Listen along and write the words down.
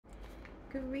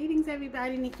Greetings,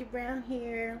 everybody. Nickie Brown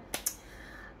here.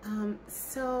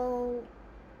 So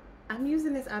I'm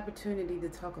using this opportunity to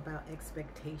talk about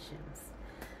expectations.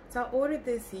 So I ordered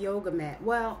this yoga mat.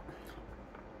 Well,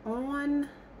 I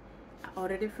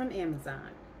ordered it from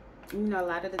Amazon. You know, a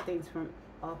lot of the things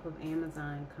off of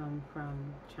Amazon come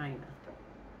from China.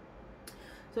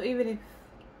 So even if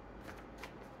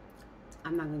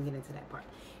I'm not gonna get into that part.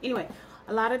 Anyway,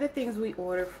 a lot of the things we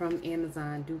order from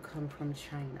Amazon do come from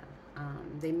China.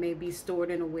 They may be stored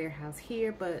in a warehouse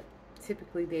here, but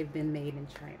typically they've been made in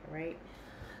China, right?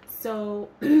 So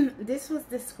this was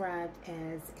described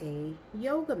as a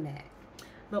yoga mat.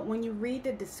 But when you read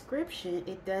the description,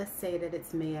 it does say that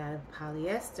it's made out of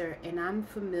polyester, and I'm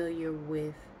familiar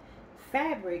with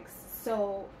fabrics,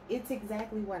 so it's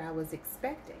exactly what I was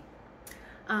expecting.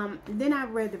 Then I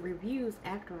read the reviews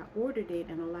after I ordered it,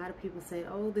 and a lot of people said,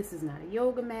 oh, this is not a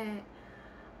yoga mat.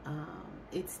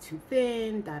 It's too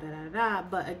thin, da da da da.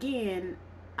 But again,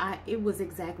 it was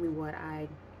exactly what I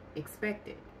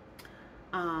expected.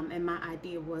 And my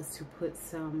idea was to put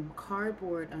some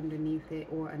cardboard underneath it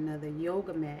or another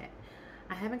yoga mat.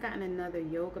 I haven't gotten another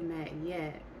yoga mat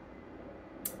yet.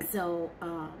 So,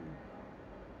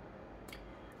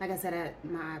 like I said,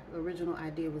 my original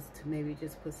idea was to maybe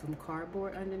just put some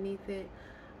cardboard underneath it.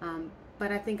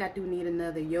 But I think I do need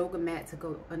another yoga mat to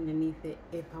go underneath it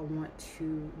if I want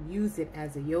to use it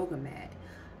as a yoga mat.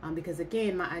 Because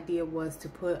again, my idea was to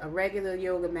put a regular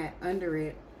yoga mat under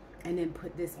it and then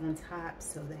put this on top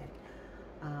so that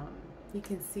you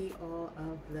can see all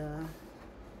of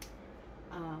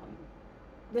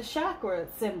the chakra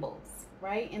symbols,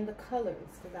 right? And the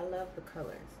colors, because I love the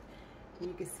colors.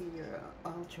 You can see your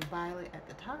ultraviolet at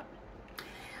the top.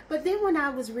 But then when I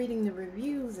was reading the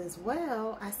reviews as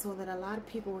well, I saw that a lot of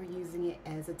people were using it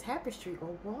as a tapestry or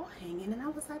wall hanging. And I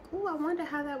was like, oh, I wonder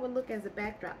how that would look as a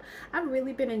backdrop. I've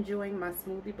really been enjoying my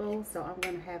smoothie bowl, so I'm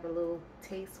going to have a little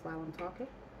taste while I'm talking.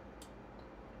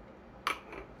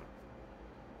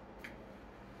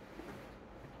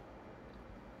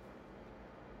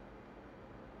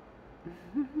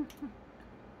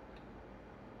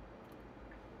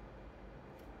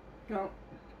 So,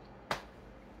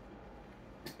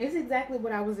 it's exactly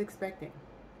what I was expecting,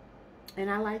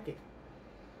 and I like it,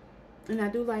 and I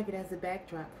do like it as a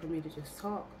backdrop for me to just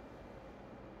talk.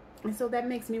 And so that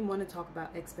makes me want to talk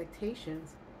about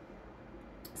expectations.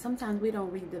 Sometimes we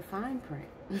don't read the fine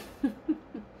print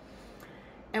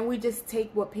and we just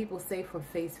take what people say for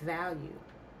face value,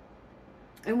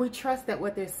 and we trust that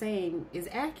what they're saying is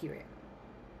accurate.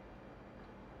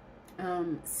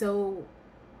 So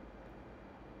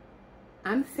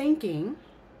I'm thinking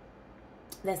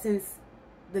that since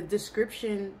the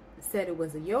description said it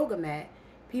was a yoga mat,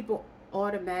 people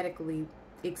automatically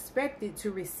expected to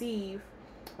receive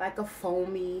like a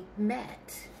foamy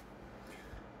mat.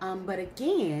 But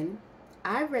again,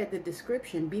 I read the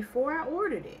description before I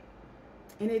ordered it,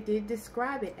 and it did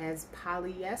describe it as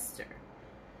polyester.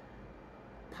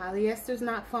 Polyester's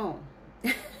not foam.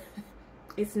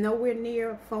 It's nowhere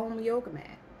near a foam yoga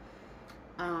mat.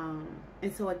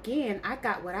 And so again, I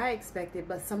got what I expected,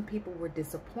 but some people were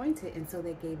disappointed, and so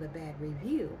they gave a bad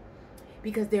review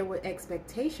because their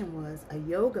expectation was a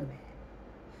yoga mat.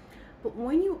 But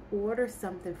when you order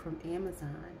something from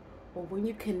Amazon, or when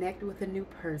you connect with a new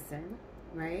person,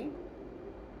 right?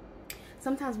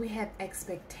 Sometimes we have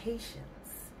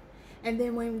expectations, and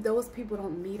then when those people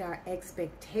don't meet our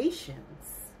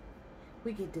expectations,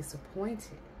 we get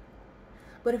disappointed.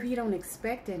 But if you don't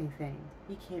expect anything,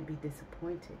 you can't be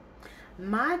disappointed.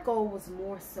 My goal was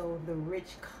more so the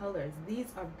rich colors. These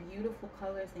are beautiful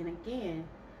colors. And again,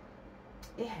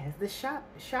 it has the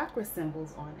chakra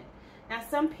symbols on it. Now,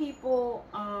 some people,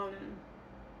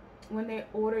 when they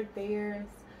ordered theirs,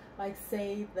 like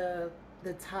say the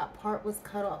top part was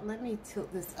cut off. Let me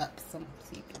tilt this up so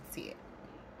you can see it.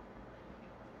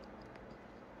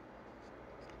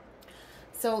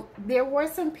 So there were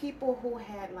some people who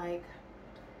had like,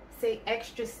 say,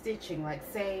 extra stitching, like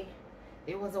say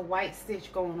it was a white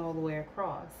stitch going all the way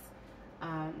across.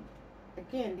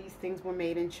 Again, these things were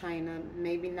made in China,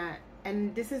 maybe not,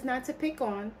 and this is not to pick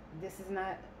on, this is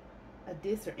not a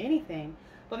diss or anything,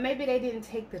 but maybe they didn't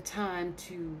take the time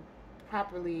to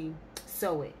properly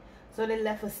sew it, so they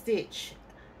left a stitch.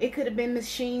 It could have been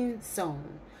machine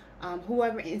sewn.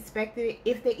 Whoever inspected it,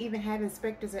 if they even have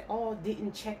inspectors at all,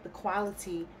 didn't check the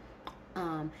quality.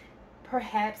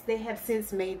 Perhaps they have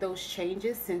since made those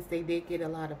changes, since they did get a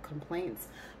lot of complaints.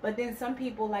 But then some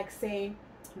people, like say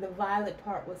the violet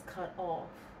part was cut off,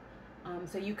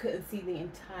 so you couldn't see the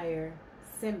entire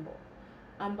symbol.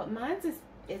 But mine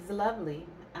is lovely.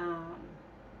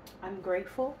 I'm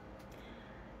grateful.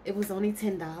 It was only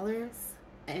 $10.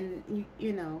 And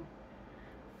you know,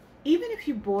 even if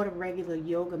you bought a regular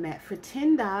yoga mat for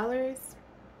 $10,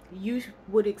 you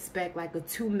would expect like a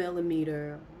 2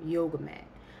 millimeter yoga mat.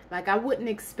 Like, I wouldn't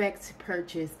expect to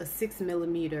purchase a 6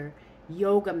 millimeter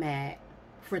yoga mat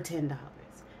for $10.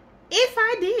 If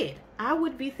I did, I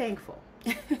would be thankful.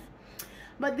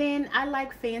 But then I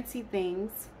like fancy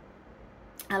things.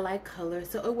 I like color,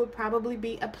 so it would probably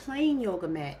be a plain yoga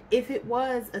mat if it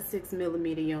was a 6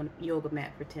 millimeter yoga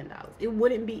mat for $10. It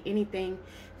wouldn't be anything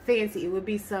fancy. It would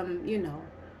be some, you know,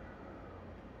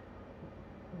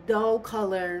 dull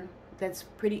color that's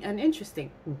pretty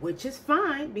uninteresting, which is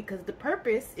fine, because the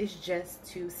purpose is just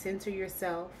to center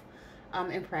yourself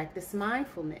and practice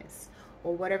mindfulness,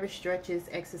 or whatever stretches,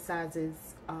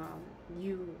 exercises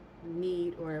you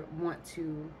need or want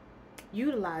to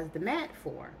utilize the mat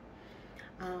for.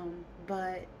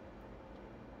 But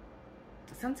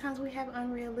sometimes we have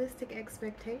unrealistic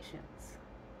expectations,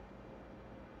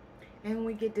 and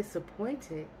we get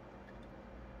disappointed,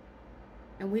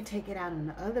 and we take it out on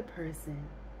the other person,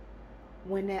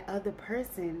 when that other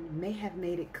person may have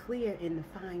made it clear in the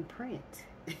fine print.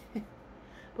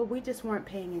 But we just weren't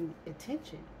paying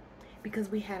attention, because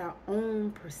we had our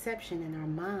own perception in our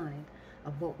mind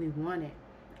of what we wanted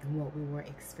and what we were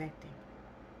expecting.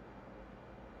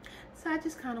 So I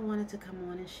just kind of wanted to come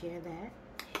on and share that,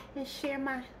 and share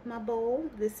my bowl.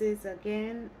 This is,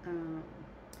 again,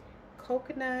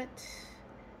 coconut,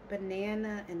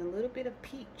 banana, and a little bit of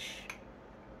peach.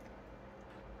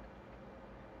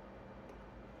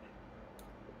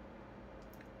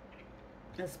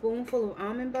 A spoonful of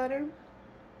almond butter,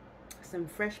 some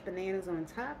fresh bananas on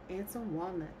top, and some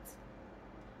walnuts.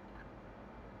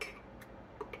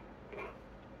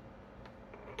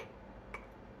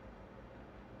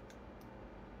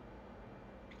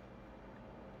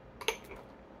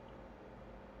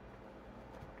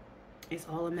 It's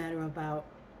all a matter about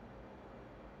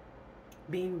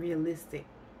being realistic.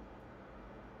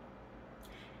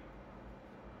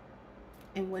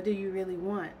 And what do you really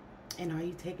want? And are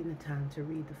you taking the time to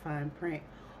read the fine print?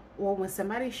 Or when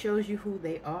somebody shows you who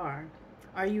they are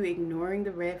you ignoring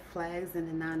the red flags and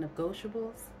the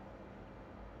non-negotiables?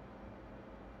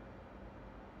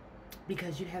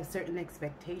 Because you have certain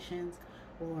expectations,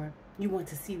 or you want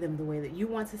to see them the way that you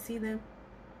want to see them,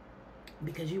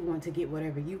 because you want to get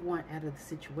whatever you want out of the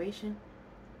situation.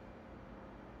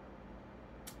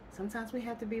 Sometimes we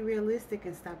have to be realistic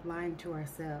and stop lying to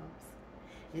ourselves.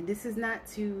 And this is not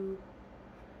to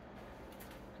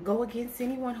go against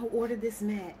anyone who ordered this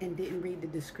mat and didn't read the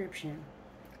description.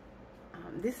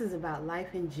 This is about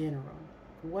life in general.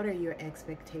 What are your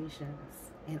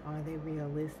expectations, and are they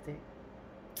realistic?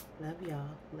 Love y'all.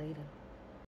 Later.